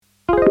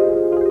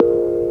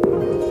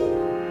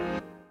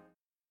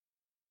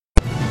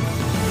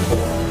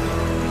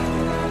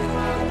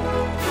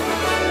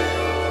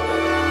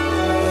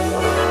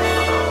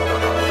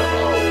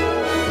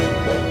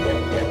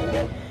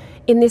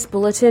In this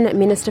bulletin,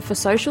 Minister for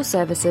Social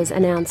Services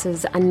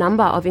announces a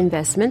number of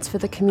investments for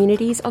the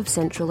communities of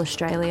Central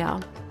Australia.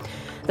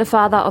 The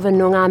father of a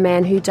Noongar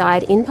man who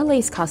died in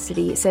police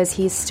custody says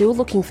he is still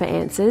looking for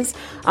answers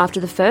after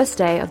the first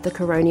day of the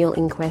coronial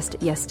inquest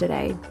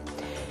yesterday.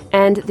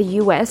 And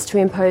the US to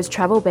impose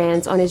travel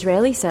bans on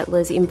Israeli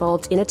settlers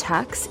involved in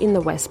attacks in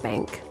the West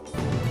Bank.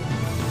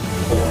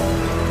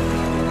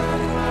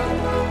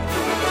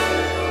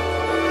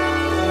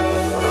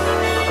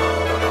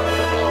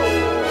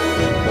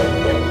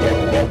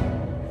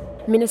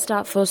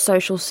 Minister for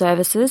Social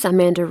Services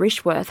Amanda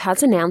Rishworth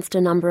has announced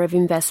a number of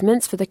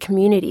investments for the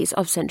communities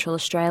of Central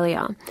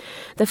Australia.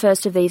 The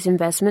first of these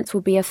investments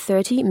will be a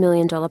 $30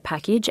 million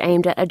package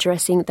aimed at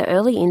addressing the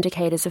early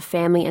indicators of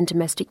family and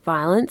domestic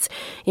violence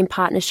in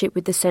partnership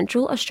with the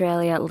Central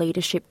Australia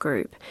Leadership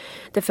Group.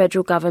 The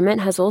federal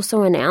government has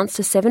also announced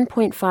a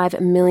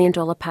 $7.5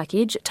 million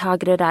package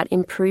targeted at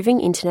improving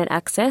internet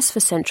access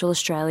for Central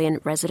Australian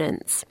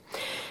residents.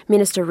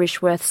 Minister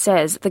Rishworth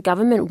says the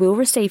government will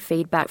receive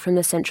feedback from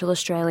the Central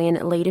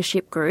Australian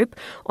Leadership Group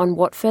on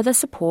what further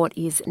support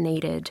is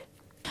needed.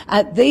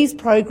 These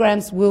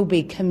programs will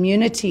be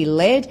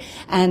community-led,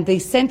 and the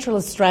Central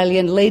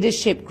Australian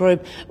Leadership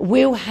Group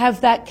will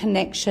have that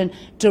connection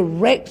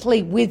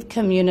directly with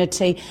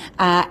community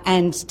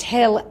and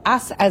tell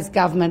us as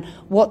government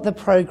what the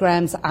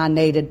programs are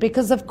needed.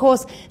 Because, of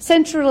course,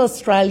 Central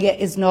Australia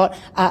is not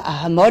a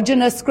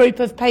homogenous group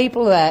of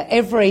people.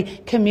 Every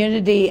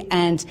community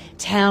and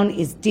town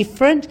is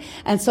different,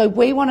 and so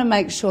we want to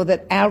make sure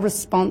that our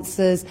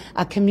responses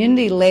are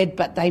community-led,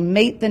 but they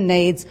meet the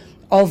needs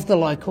of the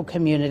local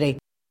community.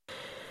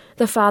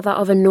 The father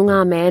of a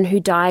Noongar man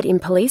who died in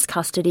police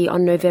custody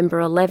on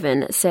November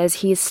 11 says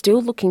he is still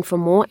looking for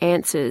more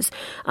answers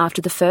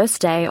after the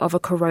first day of a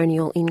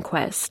coronial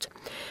inquest.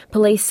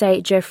 Police say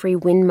Jeffrey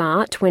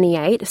Winmar,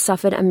 28,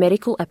 suffered a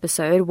medical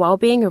episode while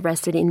being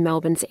arrested in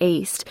Melbourne's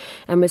east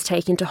and was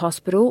taken to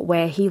hospital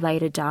where he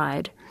later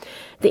died.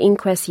 The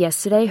inquest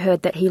yesterday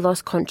heard that he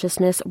lost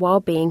consciousness while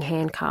being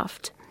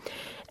handcuffed.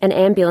 An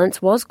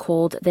ambulance was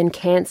called, then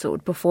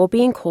cancelled, before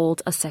being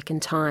called a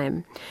second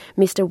time.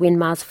 Mr.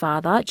 Winmar's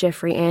father,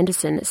 Jeffrey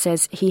Anderson,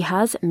 says he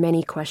has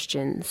many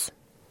questions.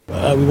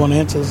 We want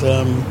answers.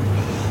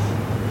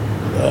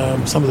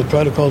 Some of the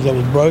protocols that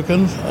was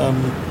broken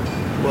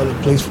by the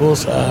police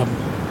force. There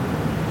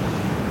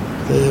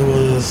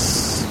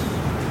was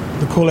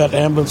the call-out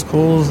ambulance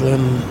calls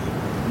and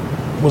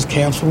was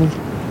cancelled.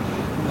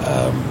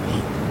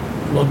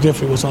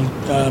 Jeffrey was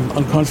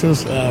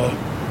unconscious.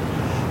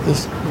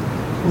 There's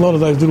a lot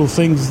of those little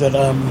things that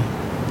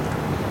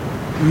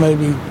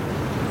maybe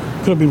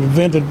could have been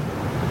prevented,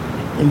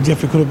 and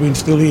Jeffrey could have been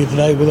still here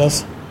today with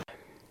us.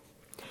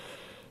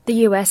 The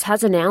US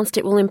has announced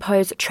it will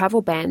impose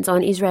travel bans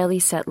on Israeli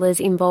settlers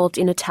involved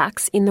in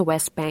attacks in the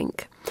West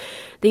Bank.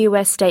 The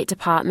US State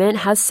Department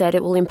has said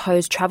it will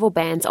impose travel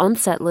bans on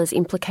settlers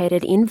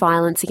implicated in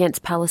violence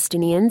against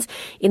Palestinians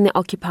in the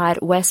occupied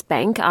West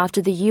Bank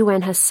after the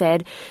UN has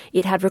said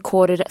it had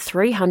recorded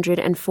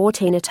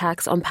 314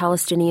 attacks on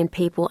Palestinian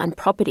people and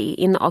property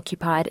in the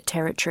occupied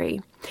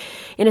territory.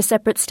 In a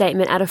separate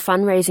statement at a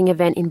fundraising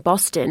event in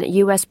Boston,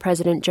 US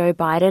President Joe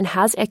Biden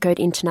has echoed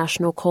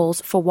international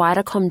calls for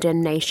wider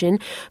condemnation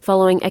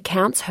following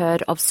accounts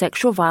heard of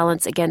sexual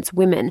violence against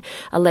women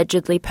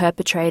allegedly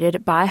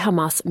perpetrated by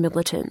Hamas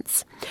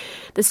militants.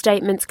 The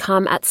statements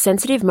come at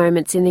sensitive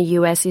moments in the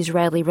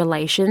US-Israeli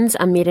relations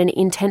amid an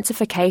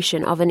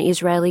intensification of an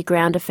Israeli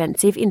ground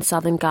offensive in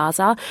southern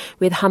Gaza,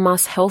 with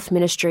Hamas Health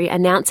Ministry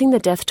announcing the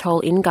death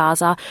toll in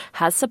Gaza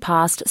has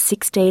surpassed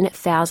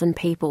 16,000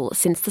 people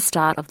since the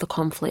start of the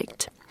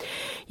conflict.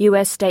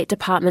 US State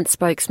Department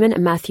spokesman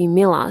Matthew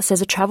Miller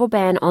says a travel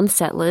ban on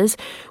settlers,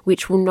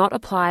 which will not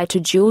apply to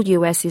dual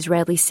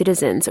US-Israeli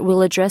citizens,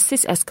 will address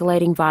this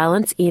escalating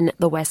violence in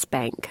the West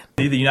Bank.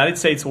 The United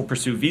States will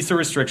pursue visa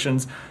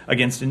restrictions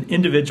against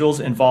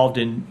individuals involved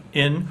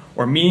in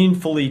or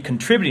meaningfully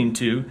contributing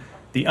to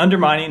the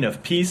undermining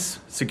of peace,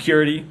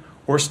 security,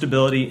 or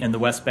stability in the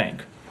West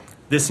Bank.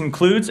 This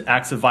includes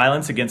acts of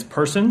violence against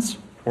persons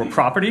or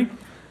property,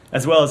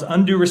 as well as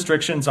undue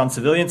restrictions on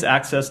civilians'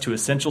 access to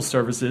essential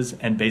services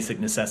and basic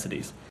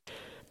necessities.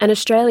 An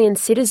Australian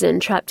citizen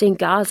trapped in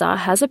Gaza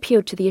has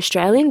appealed to the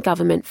Australian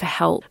government for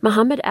help.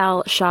 Mohammed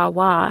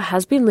al-Shawar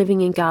has been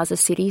living in Gaza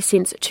City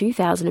since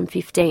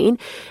 2015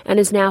 and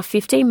is now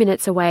 15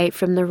 minutes away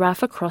from the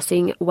Rafah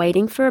crossing,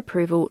 waiting for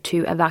approval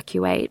to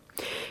evacuate.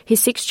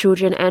 His 6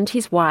 children and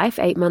his wife,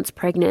 8 months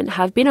pregnant,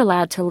 have been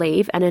allowed to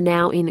leave and are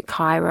now in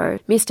Cairo.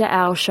 Mr.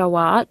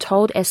 al-Shawar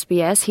told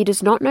SBS he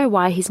does not know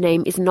why his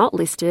name is not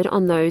listed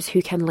on those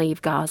who can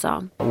leave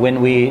Gaza.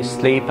 When we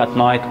sleep at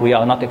night, we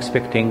are not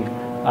expecting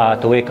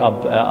to wake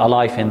up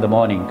alive in the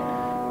morning.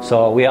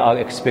 So we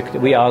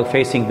are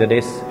facing the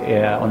death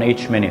on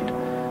each minute.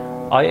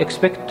 I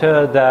expect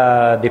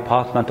the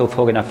Department of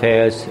Foreign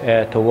Affairs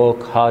to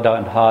work harder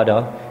and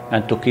harder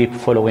and to keep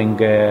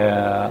following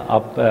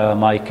up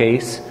my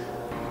case.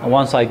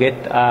 Once I get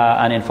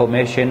an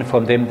information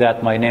from them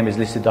that my name is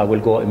listed, I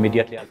will go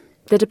immediately.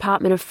 The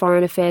Department of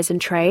Foreign Affairs and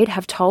Trade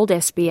have told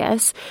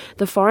SBS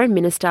the Foreign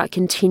Minister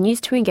continues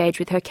to engage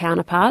with her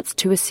counterparts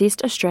to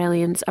assist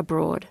Australians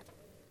abroad.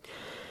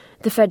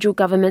 The federal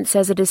government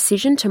says a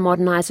decision to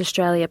modernise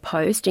Australia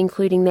Post,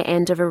 including the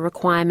end of a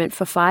requirement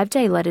for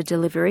 5-day letter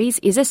deliveries,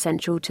 is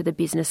essential to the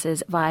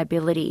business's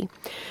viability.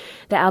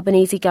 The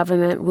Albanese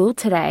government will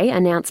today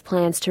announce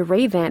plans to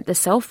revamp the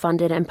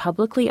self-funded and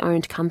publicly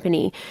owned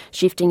company,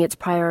 shifting its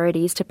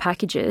priorities to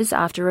packages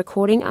after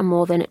recording a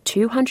more than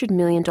 $200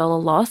 million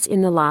loss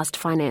in the last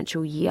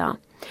financial year.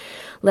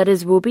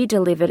 Letters will be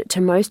delivered to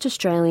most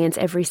Australians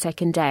every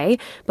second day,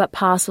 but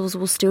parcels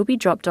will still be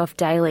dropped off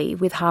daily,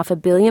 with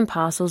 500 million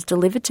parcels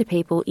delivered to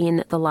people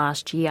in the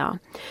last year.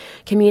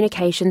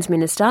 Communications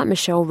Minister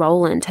Michelle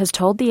Rowland has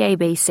told the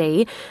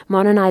ABC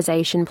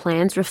modernisation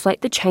plans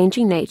reflect the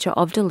changing nature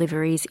of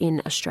deliveries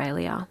in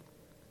Australia.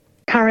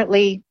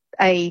 Currently,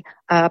 a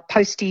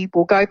postie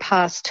will go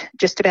past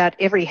just about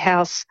every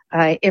house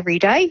every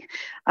day,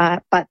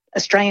 but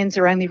Australians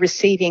are only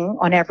receiving,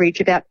 on average,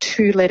 about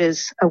 2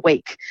 letters a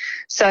week.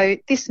 So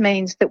this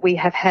means that we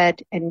have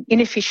had an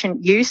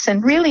inefficient use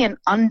and really an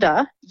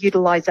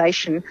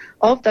underutilisation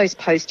of those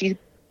posties.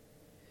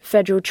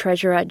 Federal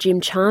Treasurer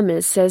Jim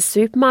Chalmers says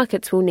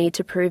supermarkets will need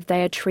to prove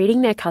they are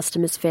treating their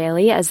customers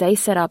fairly as they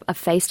set up a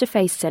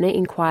face-to-face Senate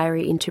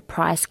inquiry into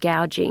price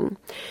gouging.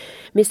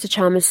 Mr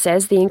Chalmers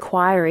says the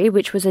inquiry,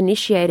 which was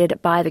initiated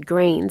by the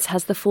Greens,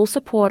 has the full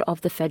support of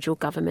the federal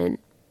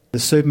government. The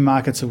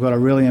supermarkets have got a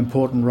really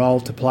important role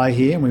to play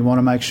here, and we want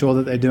to make sure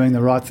that they're doing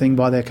the right thing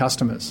by their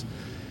customers.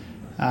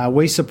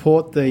 We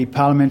support the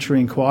parliamentary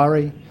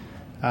inquiry.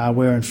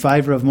 We're in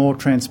favour of more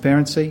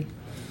transparency.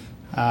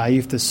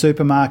 If the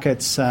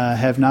supermarkets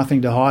have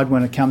nothing to hide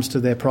when it comes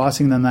to their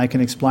pricing, then they can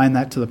explain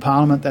that to the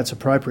Parliament. That's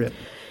appropriate.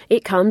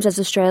 It comes as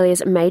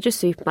Australia's major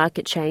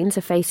supermarket chains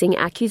are facing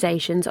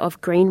accusations of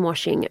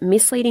greenwashing,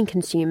 misleading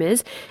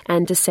consumers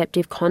and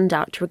deceptive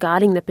conduct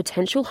regarding the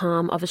potential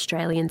harm of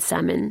Australian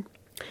salmon.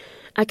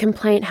 A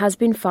complaint has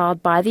been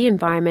filed by the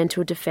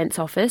Environmental Defence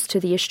Office to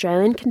the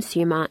Australian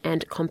Consumer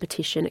and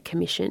Competition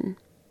Commission.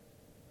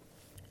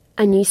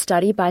 A new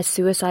study by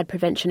Suicide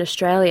Prevention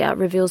Australia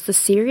reveals the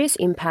serious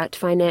impact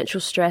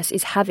financial stress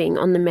is having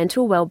on the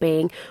mental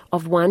well-being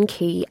of one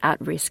key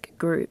at-risk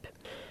group.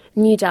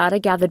 New data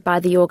gathered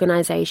by the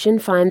organisation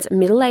finds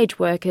middle-aged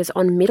workers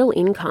on middle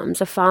incomes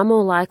are far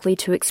more likely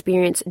to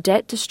experience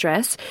debt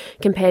distress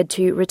compared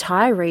to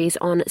retirees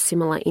on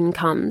similar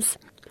incomes.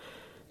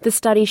 The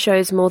study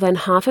shows more than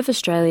half of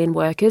Australian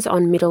workers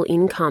on middle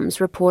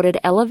incomes reported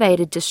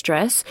elevated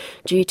distress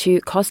due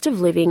to cost of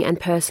living and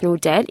personal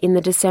debt in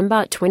the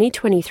December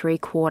 2023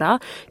 quarter,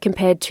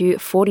 compared to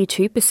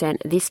 42%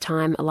 this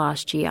time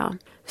last year.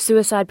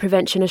 Suicide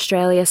Prevention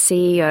Australia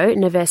CEO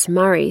Navesh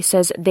Murray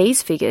says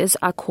these figures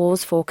are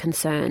cause for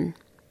concern.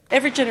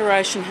 Every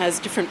generation has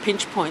different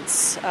pinch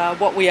points.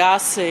 What we are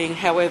seeing,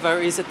 however,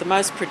 is that the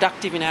most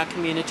productive in our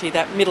community,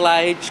 that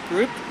middle-aged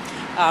group,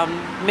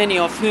 many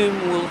of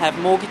whom will have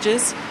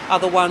mortgages, are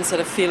the ones that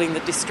are feeling the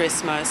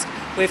distress most.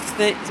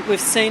 We've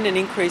seen an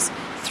increase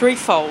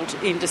threefold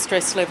in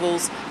distress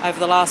levels over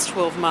the last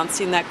 12 months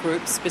in that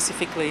group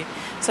specifically.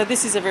 So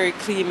this is a very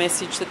clear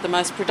message that the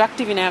most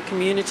productive in our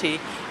community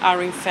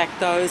are in fact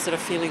those that are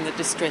feeling the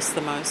distress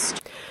the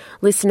most.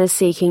 Listeners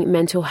seeking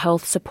mental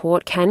health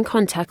support can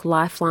contact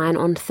Lifeline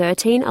on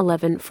 13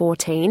 11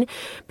 14,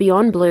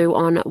 Beyond Blue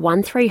on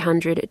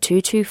 1300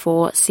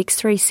 224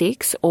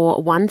 636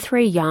 or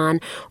 13 Yarn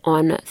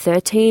on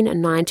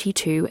 13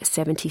 92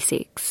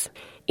 76.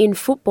 In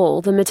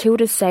football, the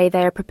Matildas say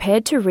they are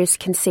prepared to risk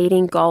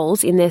conceding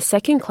goals in their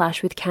second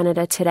clash with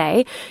Canada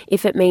today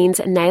if it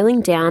means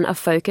nailing down a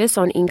focus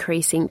on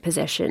increasing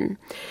possession.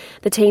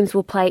 The teams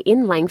will play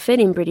in Langford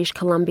in British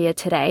Columbia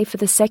today for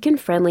the second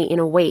friendly in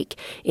a week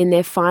in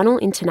their final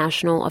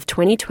international of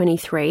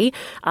 2023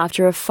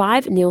 after a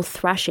 5-0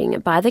 thrashing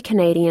by the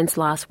Canadians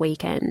last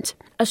weekend.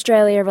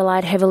 Australia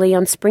relied heavily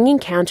on springing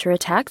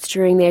counter-attacks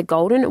during their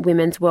Golden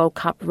Women's World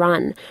Cup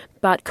run,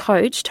 but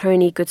coach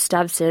Tony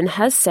Gustavsson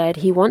has said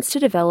he wants to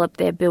develop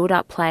their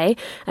build-up play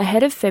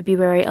ahead of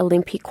February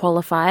Olympic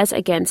qualifiers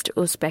against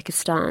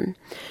Uzbekistan.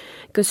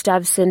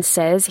 Gustavsson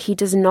says he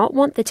does not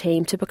want the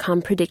team to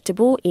become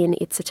predictable in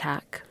its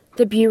attack.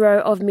 The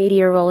Bureau of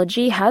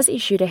Meteorology has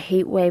issued a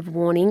heatwave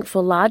warning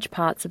for large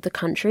parts of the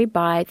country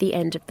by the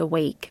end of the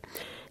week.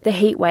 The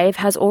heatwave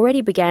has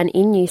already begun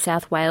in New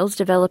South Wales,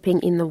 developing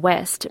in the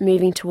west,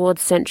 moving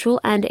towards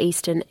central and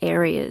eastern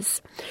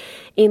areas.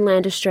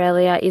 Inland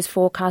Australia is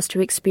forecast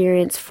to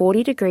experience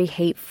 40-degree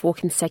heat for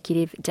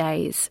consecutive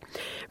days.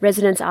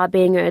 Residents are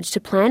being urged to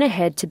plan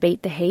ahead to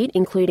beat the heat,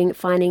 including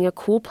finding a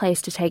cool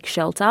place to take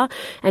shelter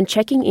and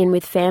checking in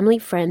with family,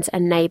 friends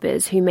and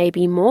neighbours who may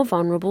be more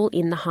vulnerable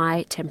in the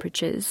high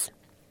temperatures.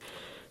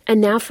 And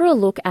now for a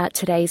look at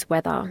today's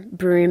weather.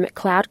 Broome,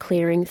 cloud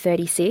clearing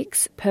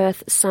 36,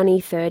 Perth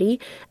sunny 30,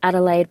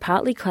 Adelaide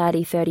partly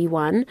cloudy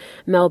 31,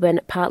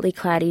 Melbourne partly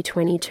cloudy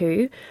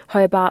 22,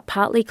 Hobart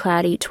partly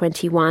cloudy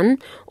 21,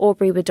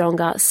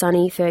 Albury-Wodonga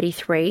sunny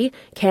 33,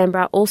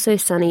 Canberra also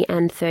sunny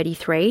and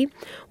 33,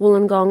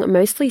 Wollongong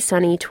mostly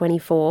sunny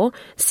 24,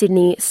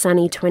 Sydney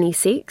sunny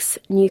 26,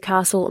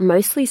 Newcastle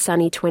mostly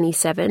sunny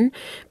 27,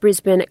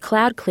 Brisbane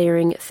cloud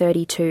clearing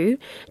 32,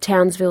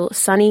 Townsville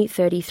sunny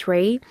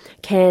 33,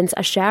 Cairns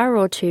a shower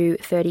or two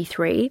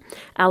 33,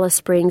 Alice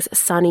Springs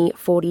sunny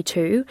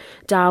 42,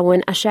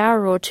 Darwin a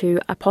shower or two,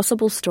 a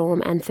possible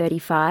storm and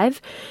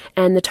 35,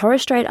 and the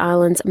Torres Strait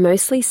Islands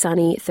mostly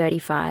sunny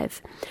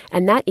 35.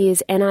 And that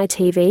is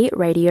NITV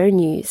Radio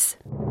News.